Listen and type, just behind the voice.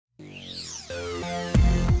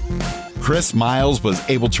Chris Miles was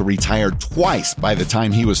able to retire twice by the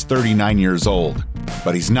time he was 39 years old,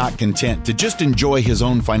 but he's not content to just enjoy his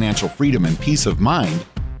own financial freedom and peace of mind.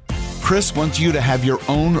 Chris wants you to have your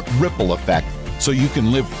own ripple effect so you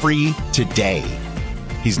can live free today.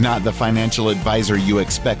 He's not the financial advisor you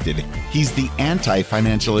expected. He's the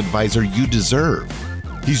anti-financial advisor you deserve.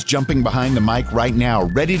 He's jumping behind the mic right now,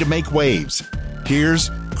 ready to make waves. Here's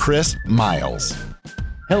Chris Miles.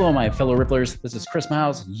 Hello, my fellow Ripplers. This is Chris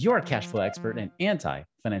Miles, your cash flow expert and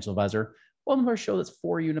anti-financial advisor. Welcome to our show that's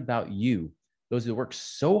for you and about you, those who work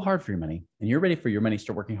so hard for your money, and you're ready for your money to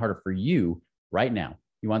start working harder for you right now.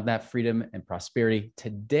 You want that freedom and prosperity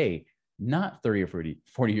today, not 30 or 40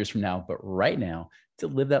 years from now, but right now, to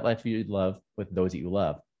live that life you love with those that you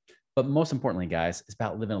love. But most importantly, guys, it's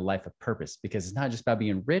about living a life of purpose, because it's not just about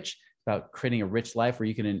being rich. It's about creating a rich life where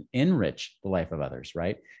you can enrich the life of others,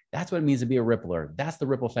 right? That's what it means to be a rippler. That's the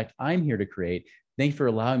ripple effect I'm here to create. Thank you for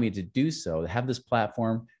allowing me to do so, to have this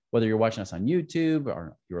platform, whether you're watching us on YouTube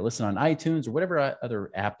or you're listening on iTunes or whatever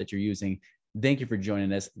other app that you're using. Thank you for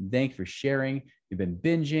joining us. Thank you for sharing. You've been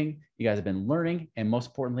binging. You guys have been learning, and most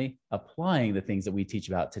importantly, applying the things that we teach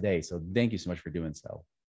about today. So thank you so much for doing so.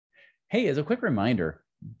 Hey, as a quick reminder,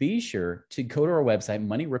 be sure to go to our website,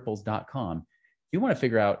 moneyripples.com. If you want to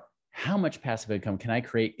figure out how much passive income can I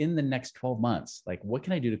create in the next 12 months, like what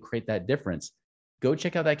can I do to create that difference? Go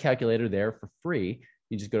check out that calculator there for free.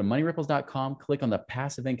 You just go to moneyripples.com, click on the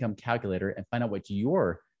passive income calculator, and find out what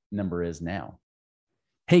your number is now.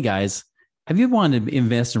 Hey guys, have you wanted to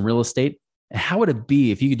invest in real estate? How would it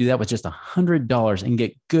be if you could do that with just $100 and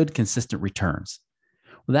get good, consistent returns?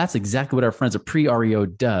 Well, that's exactly what our friends at Pre-REO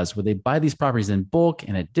does, where they buy these properties in bulk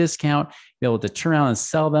and at discount, be able to turn around and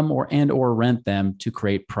sell them or rent them to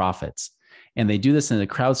create profits. And they do this in the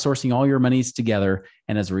crowdsourcing all your monies together.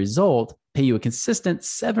 And as a result, pay you a consistent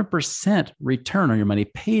 7% return on your money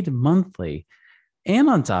paid monthly. And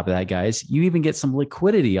on top of that, guys, you even get some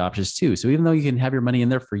liquidity options too. So even though you can have your money in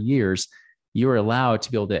there for years, you're allowed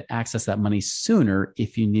to be able to access that money sooner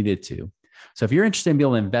if you needed to. So if you're interested in being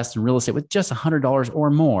able to invest in real estate with just $100 or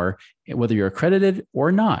more, whether you're accredited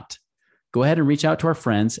or not, go ahead and reach out to our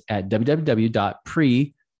friends at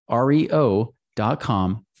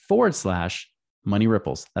www.prereo.com/money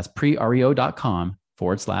ripples. That's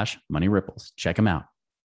prereo.com/money ripples. Check them out.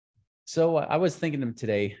 So I was thinking of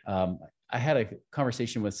today, I had a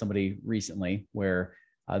conversation with somebody recently where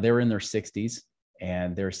they were in their 60s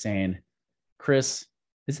and they're saying, Chris,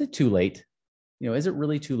 is it too late? Is it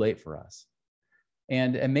really too late for us?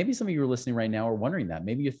 And maybe some of you are listening right now are wondering that.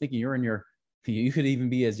 Maybe you're thinking you could even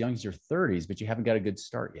be as young as your 30s, but you haven't got a good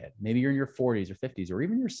start yet. Maybe you're in your 40s or 50s or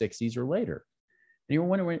even your 60s or later. And you're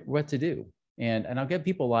wondering what to do. And I'll get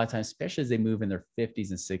people a lot of times, especially as they move in their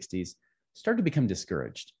 50s and 60s, start to become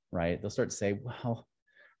discouraged, right? They'll start to say, well,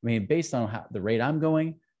 based on the rate I'm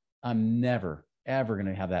going, I'm never, ever going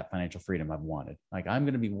to have that financial freedom I've wanted. Like I'm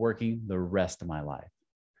going to be working the rest of my life.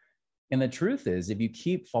 And the truth is, if you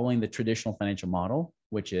keep following the traditional financial model,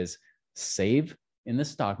 which is save in the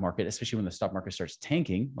stock market, especially when the stock market starts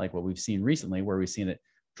tanking, like what we've seen recently, where we've seen it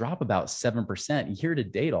drop about 7% year to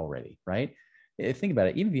date already, right? Think about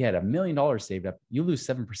it. Even if you had $1 million saved up, you lose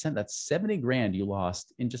 7%. That's 70 grand you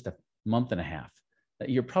lost in just a month and a half.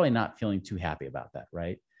 You're probably not feeling too happy about that,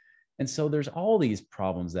 right? And so there's all these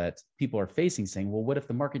problems that people are facing saying, well, what if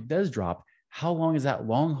the market does drop? How long is that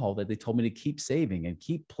long haul that they told me to keep saving and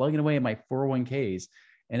keep plugging away in my 401ks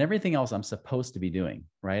and everything else I'm supposed to be doing,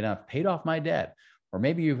 right? I've paid off my debt, or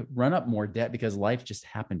maybe you've run up more debt because life just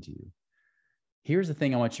happened to you. Here's the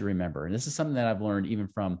thing I want you to remember. And this is something that I've learned even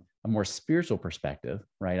from a more spiritual perspective,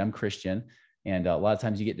 right? I'm Christian. And a lot of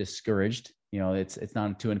times you get discouraged. It's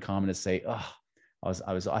not too uncommon to say, oh, I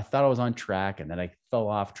thought I was on track and then I fell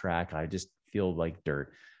off track. I just feel like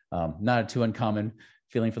dirt. Not too uncommon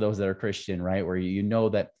feeling for those that are Christian, right? Where you know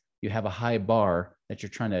that you have a high bar that you're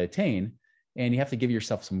trying to attain and you have to give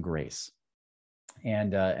yourself some grace.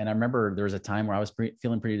 And I remember there was a time where I was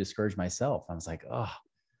feeling pretty discouraged myself. I was like, oh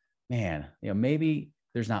man, maybe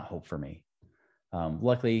there's not hope for me.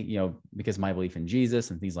 Luckily, because of my belief in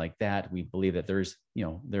Jesus and things like that, we believe that there's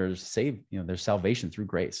salvation through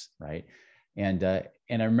grace, right? And I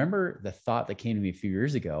remember the thought that came to me a few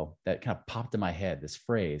years ago that kind of popped in my head, this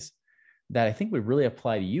phrase that I think would really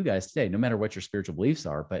apply to you guys today, no matter what your spiritual beliefs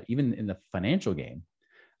are, but even in the financial game.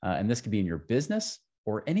 And this could be in your business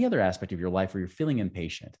or any other aspect of your life where you're feeling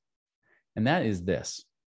impatient. And that is this,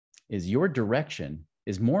 is your direction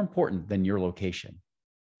is more important than your location.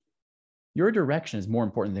 Your direction is more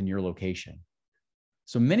important than your location.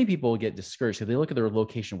 So many people get discouraged because they look at their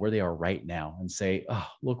location where they are right now and say, oh,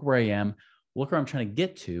 look where I am, look where I'm trying to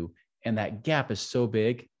get to. And that gap is so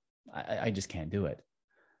big, I just can't do it.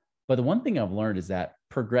 But the one thing I've learned is that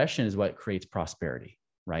progression is what creates prosperity,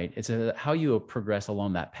 right? It's how you progress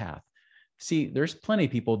along that path. See, there's plenty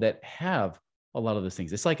of people that have a lot of those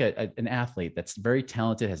things. It's like an athlete that's very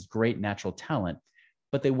talented, has great natural talent,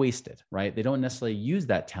 but they waste it, right? They don't necessarily use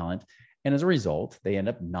that talent. And as a result, they end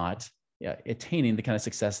up not attaining the kind of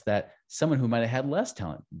success that someone who might have had less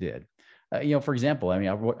talent did. For example, I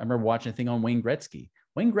remember watching a thing on Wayne Gretzky.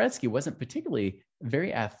 Wayne Gretzky wasn't particularly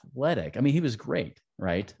very athletic. I mean, he was great,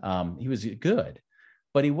 right? He was good,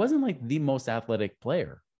 but he wasn't like the most athletic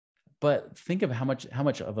player. But think of how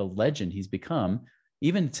much of a legend he's become,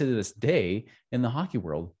 even to this day in the hockey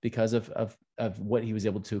world, because of what he was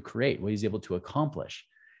able to create, what he's able to accomplish.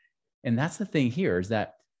 And that's the thing here, is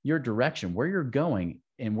that your direction, where you're going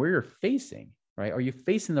and where you're facing, right? Are you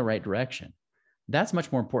facing the right direction? That's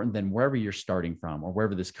much more important than wherever you're starting from or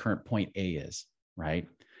wherever this current point A is, right?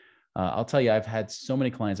 I'll tell you, I've had so many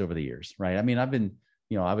clients over the years, right? I mean, I've been,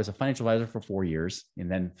 I was a financial advisor for 4 years. And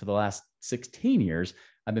then for the last 16 years,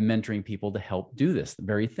 I've been mentoring people to help do this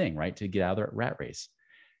very thing, right? To get out of the rat race.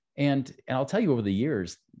 And I'll tell you, over the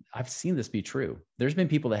years, I've seen this be true. There's been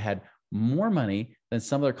people that had more money than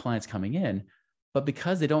some of their clients coming in, but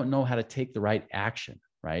because they don't know how to take the right action,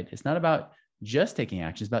 right? It's not about just taking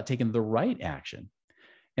action, it's about taking the right action.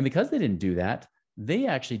 And because they didn't do that, they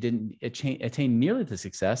actually didn't attain nearly the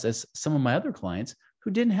success as some of my other clients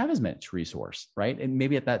who didn't have as much resource, right? And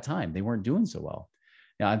maybe at that time, they weren't doing so well.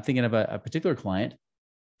 Now, I'm thinking of a particular client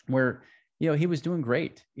where, he was doing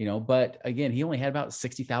great, but again, he only had about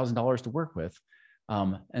 $60,000 to work with.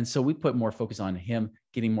 And so we put more focus on him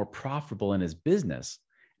getting more profitable in his business.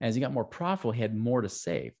 As he got more profitable, he had more to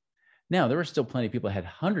save. Now, there were still plenty of people that had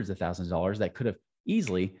hundreds of thousands of dollars that could have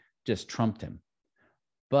easily just trumped him.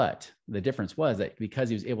 But the difference was that because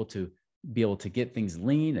he was able to get things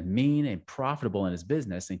lean and mean and profitable in his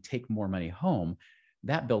business and take more money home,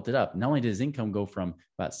 that built it up. Not only did his income go from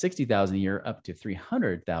about $60,000 a year up to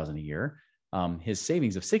 $300,000 a year, his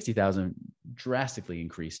savings of $60,000 drastically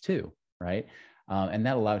increased too, right? And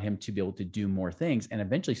that allowed him to be able to do more things and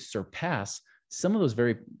eventually surpass some of those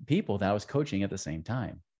very people that I was coaching at the same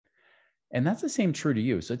time. And that's the same true to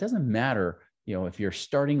you. So it doesn't matter, if you're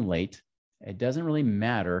starting late. It doesn't really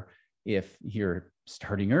matter if you're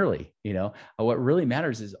starting early. What really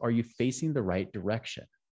matters is, are you facing the right direction?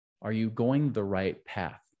 Are you going the right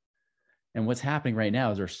path? And what's happening right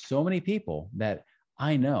now is there's so many people that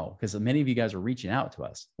I know, because many of you guys are reaching out to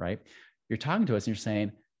us, right? You're talking to us and you're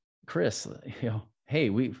saying, Chris,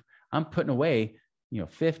 hey, I'm putting away,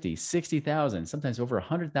 50, 60,000, sometimes over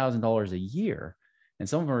 $100,000 a year. And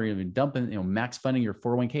some of them are even dumping, max funding your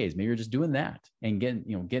 401ks. Maybe you're just doing that and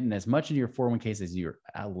getting as much into your 401ks as you're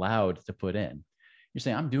allowed to put in. You're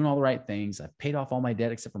saying, I'm doing all the right things. I've paid off all my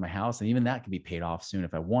debt except for my house. And even that can be paid off soon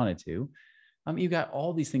if I wanted to. You got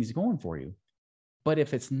all these things going for you. But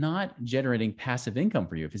if it's not generating passive income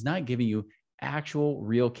for you, if it's not giving you actual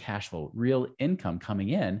real cash flow, real income coming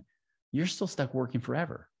in, you're still stuck working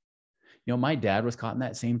forever. My dad was caught in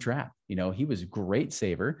that same trap. He was a great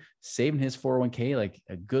saver, saving his 401k like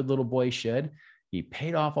a good little boy should. He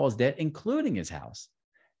paid off all his debt, including his house.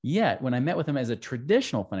 Yet, when I met with him as a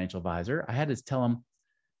traditional financial advisor, I had to tell him,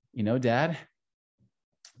 Dad,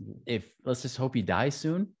 let's just hope you die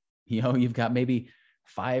soon. You've got maybe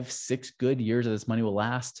 5-6 good years of this money will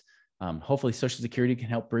last. Hopefully Social Security can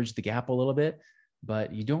help bridge the gap a little bit,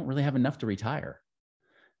 but you don't really have enough to retire.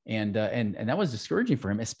 And that was discouraging for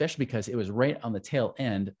him, especially because it was right on the tail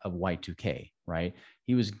end of Y2K, right?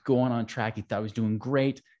 He was going on track. He thought he was doing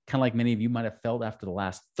great, kind of like many of you might have felt after the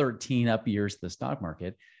last 13 up years of the stock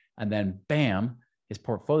market. And then bam, his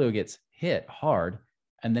portfolio gets hit hard.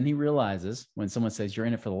 And then he realizes, when someone says you're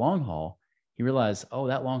in it for the long haul, he realized, oh,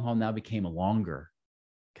 that long haul now became longer.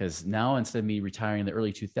 Because now, instead of me retiring in the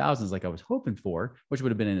early 2000s like I was hoping for, which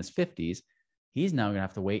would have been in his 50s, he's now going to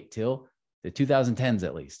have to wait till the 2010s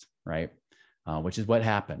at least, right? Which is what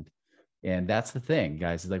happened. And that's the thing,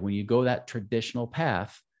 guys, is like when you go that traditional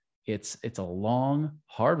path, it's a long,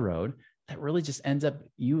 hard road that really just ends up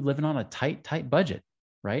you living on a tight budget,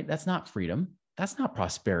 right? That's not freedom. That's not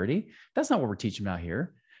prosperity. That's not what we're teaching about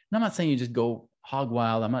here. And I'm not saying you just go hog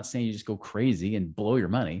wild. I'm not saying you just go crazy and blow your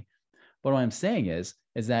money. But what I'm saying is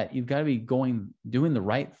that you've got to be doing the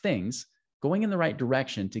right things, going in the right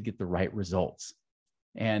direction to get the right results.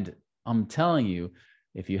 And I'm telling you,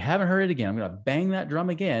 if you haven't heard it again, I'm going to bang that drum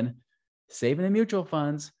again. Saving the mutual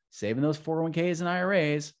funds, saving those 401ks and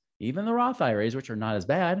IRAs, even the Roth IRAs, which are not as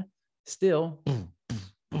bad, still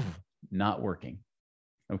not working,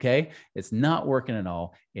 Okay. It's not working at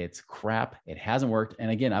all. It's crap. It hasn't worked.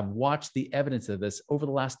 And again, I've watched the evidence of this over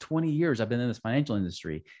the last 20 years. I've been in this financial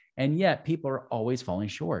industry, and yet people are always falling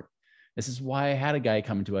short. This is why I had a guy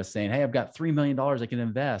coming to us saying, hey, I've got $3 million I can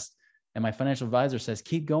invest. And my financial advisor says,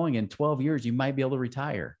 keep going. In 12 years, you might be able to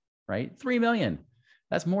retire, right? 3 million.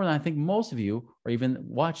 That's more than I think most of you are even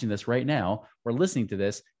watching this right now or listening to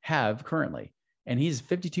this have currently. And he's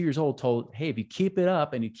 52 years old, told, hey, if you keep it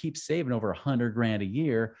up and you keep saving over 100 grand a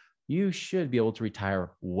year, you should be able to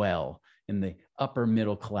retire well in the upper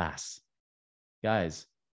middle class. Guys,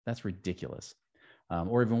 that's ridiculous.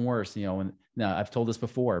 Or even worse, now I've told this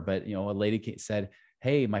before, but a lady said,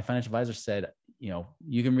 hey, my financial advisor said,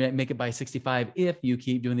 you can make it by 65 if you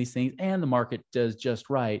keep doing these things and the market does just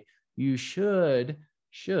right. You should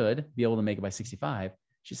be able to make it by 65.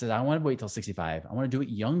 She says, I don't want to wait till 65. I want to do it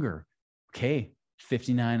younger. Okay,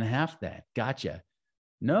 59 and a half then. Gotcha.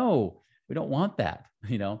 No, we don't want that.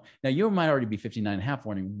 Now you might already be 59 and a half,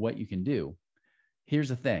 wondering what you can do. Here's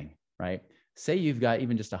the thing, right? Say you've got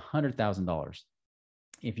even just $100,000.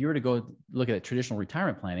 If you were to go look at traditional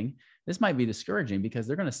retirement planning, this might be discouraging because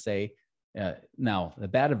they're going to say, now the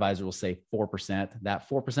bad advisor will say 4%. That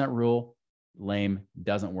 4% rule, lame,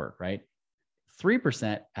 doesn't work, right?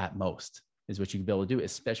 3% at most is what you can be able to do,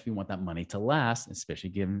 especially if you want that money to last, especially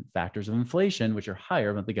given factors of inflation, which are higher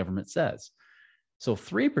than what the government says. So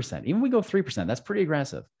 3%, even if we go 3%, that's pretty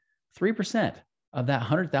aggressive. 3% of that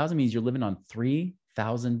 100,000 means you're living on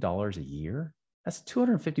 $3,000 a year. That's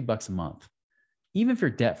 $250 a month. Even if you're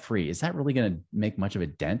debt free, is that really going to make much of a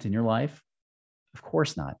dent in your life? Of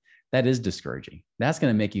course not. That is discouraging. That's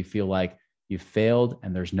going to make you feel like you failed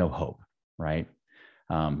and there's no hope, right?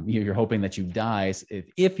 You're hoping that you die.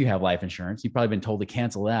 If you have life insurance, you've probably been told to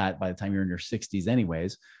cancel that by the time you're in your 60s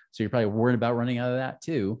anyways. So you're probably worried about running out of that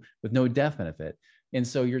too with no death benefit. And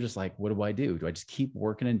so you're just like, what do I do? Do I just keep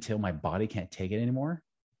working until my body can't take it anymore?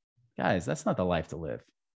 Guys, that's not the life to live.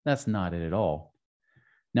 That's not it at all.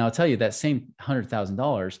 Now, I'll tell you that same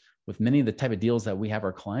 $100,000 with many of the type of deals that we have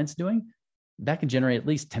our clients doing, that can generate at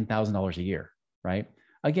least $10,000 a year, right?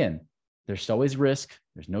 Again, there's always risk.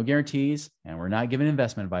 There's no guarantees, and we're not giving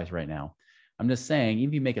investment advice right now. I'm just saying,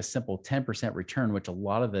 even if you make a simple 10% return, which a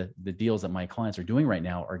lot of the deals that my clients are doing right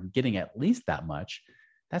now are getting at least that much,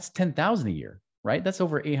 that's $10,000 a year, right? That's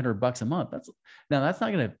over $800 a month. That's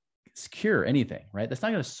not going to cure anything, right? That's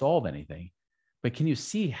not going to solve anything. But can you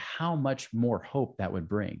see how much more hope that would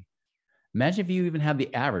bring? Imagine if you even have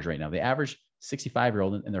the average right now. The average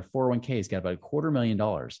 65-year-old in their 401k has got about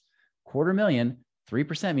 $250,000. $250,000,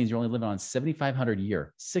 3% means you're only living on $7,500 a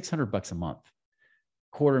year, $600 a month.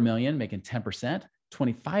 $250,000 making 10%,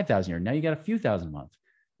 $25,000 a year. Now you got a few thousand a month.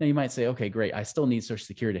 Now you might say, okay, great. I still need Social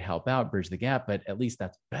Security to help out, bridge the gap, but at least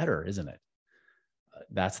that's better, isn't it?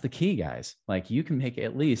 That's the key, guys. Like you can make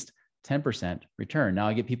at least 10% return. Now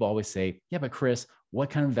I get people always say, yeah, but Chris, what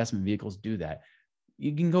kind of investment vehicles do that?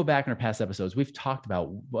 You can go back in our past episodes. We've talked about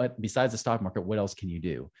what, besides the stock market, what else can you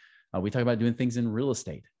do? We talk about doing things in real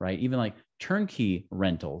estate, right? Even like turnkey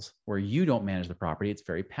rentals where you don't manage the property. It's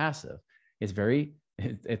very passive.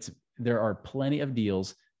 There are plenty of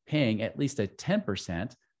deals paying at least a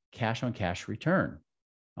 10% cash on cash return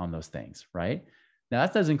on those things, right? Now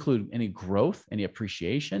that doesn't include any growth, any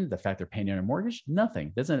appreciation, the fact they're paying on a mortgage,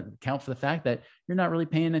 nothing. Doesn't account for the fact that you're not really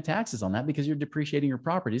paying the taxes on that because you're depreciating your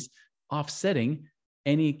properties, offsetting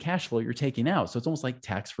any cash flow you're taking out. So it's almost like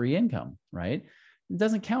tax-free income, right? It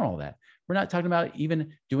doesn't count all that. We're not talking about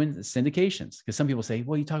even doing syndications because some people say,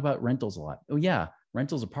 well, you talk about rentals a lot. Oh yeah,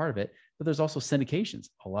 rentals are part of it, but there's also syndications.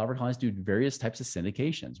 A lot of our clients do various types of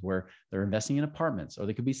syndications where they're investing in apartments, or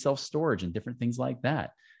they could be self-storage and different things like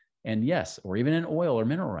that. And yes, or even in oil or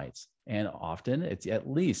mineral rights. And often it's at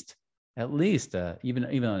least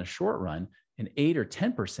even on a short run, an 8 or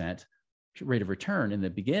 10% rate of return in the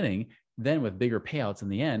beginning, then with bigger payouts in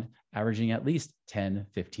the end, averaging at least 10,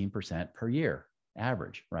 15% per year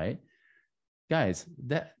average, right? Guys,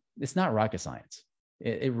 that it's not rocket science.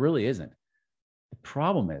 It really isn't. The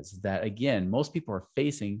problem is that, again, most people are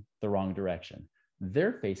facing the wrong direction.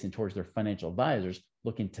 They're facing towards their financial advisors,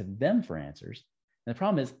 looking to them for answers. And the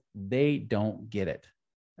problem is they don't get it.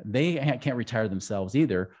 They can't retire themselves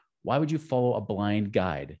either. Why would you follow a blind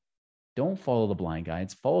guide? Don't follow the blind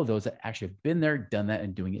guides. Follow those that actually have been there, done that,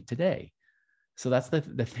 and doing it today. So that's the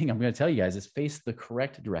thing I'm going to tell you guys is face the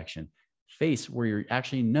correct direction. Face where you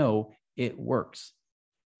actually know it works.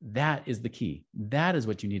 That is the key. That is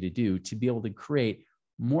what you need to do to be able to create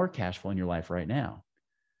more cash flow in your life right now.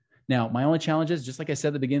 Now, my only challenge is, just like I said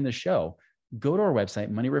at the beginning of the show, go to our website,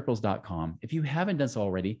 moneyripples.com. If you haven't done so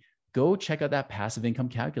already, go check out that passive income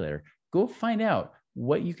calculator. Go find out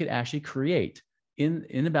what you could actually create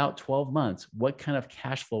in about 12 months, what kind of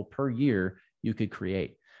cash flow per year you could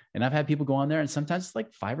create. And I've had people go on there and sometimes it's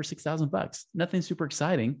like $5,000 or $6,000, nothing super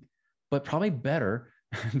exciting, but probably better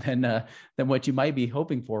than what you might be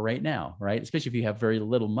hoping for right now, right? Especially if you have very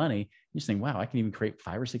little money, you're saying, wow, I can even create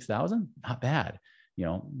 5,000 or 6,000, not bad.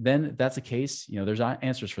 Then if that's the case, there's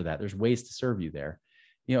answers for that. There's ways to serve you there.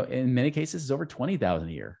 In many cases, it's over 20,000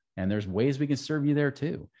 a year, and there's ways we can serve you there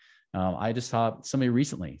too. I just saw somebody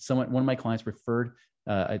recently, one of my clients referred,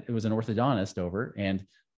 it was an orthodontist over, and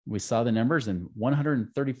we saw the numbers and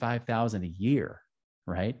 135,000 a year,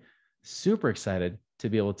 right? Super excited to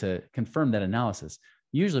be able to confirm that analysis.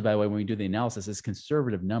 Usually, by the way, when we do the analysis, it's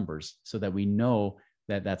conservative numbers so that we know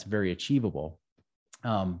that that's very achievable.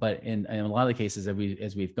 But in a lot of the cases,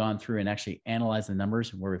 as we've gone through and actually analyzed the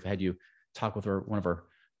numbers, where we've had you talk with one of our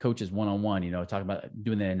coaches one-on-one, talk about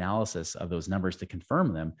doing the analysis of those numbers to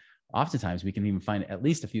confirm them, oftentimes we can even find at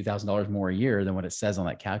least a few $1,000s more a year than what it says on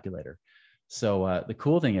that calculator. So the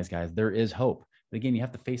cool thing is, guys, there is hope. But again, you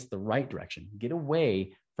have to face the right direction. Get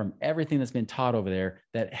away from everything that's been taught over there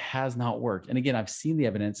that has not worked. And again, I've seen the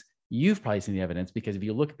evidence. You've probably seen the evidence, because if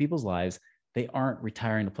you look at people's lives, they aren't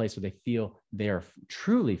retiring to a place where they feel they are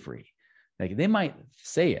truly free. Like, they might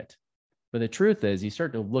say it, but the truth is, you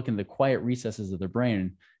start to look in the quiet recesses of their brain,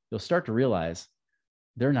 and you'll start to realize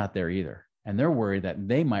they're not there either. And they're worried that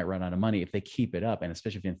they might run out of money if they keep it up, and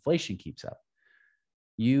especially if inflation keeps up.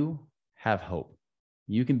 You have hope.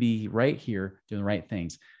 You can be right here doing the right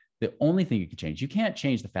things. The only thing you can change, you can't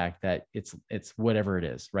change the fact that it's whatever it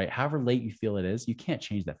is, right? However late you feel it is, you can't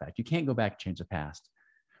change that fact. You can't go back and change the past,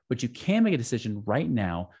 but you can make a decision right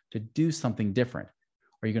now to do something different.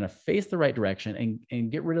 Are you going to face the right direction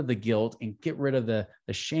and get rid of the guilt and get rid of the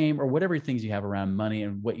shame or whatever things you have around money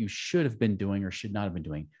and what you should have been doing or should not have been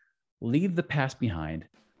doing? Leave the past behind,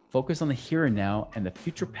 focus on the here and now and the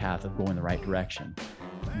future path of going the right direction.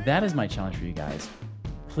 That is my challenge for you guys.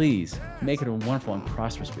 Please make it a wonderful and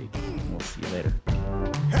prosperous week. We'll see you later.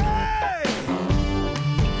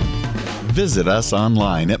 Visit us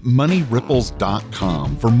online at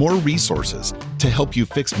moneyripples.com for more resources to help you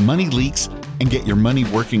fix money leaks and get your money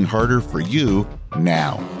working harder for you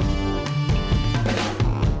now.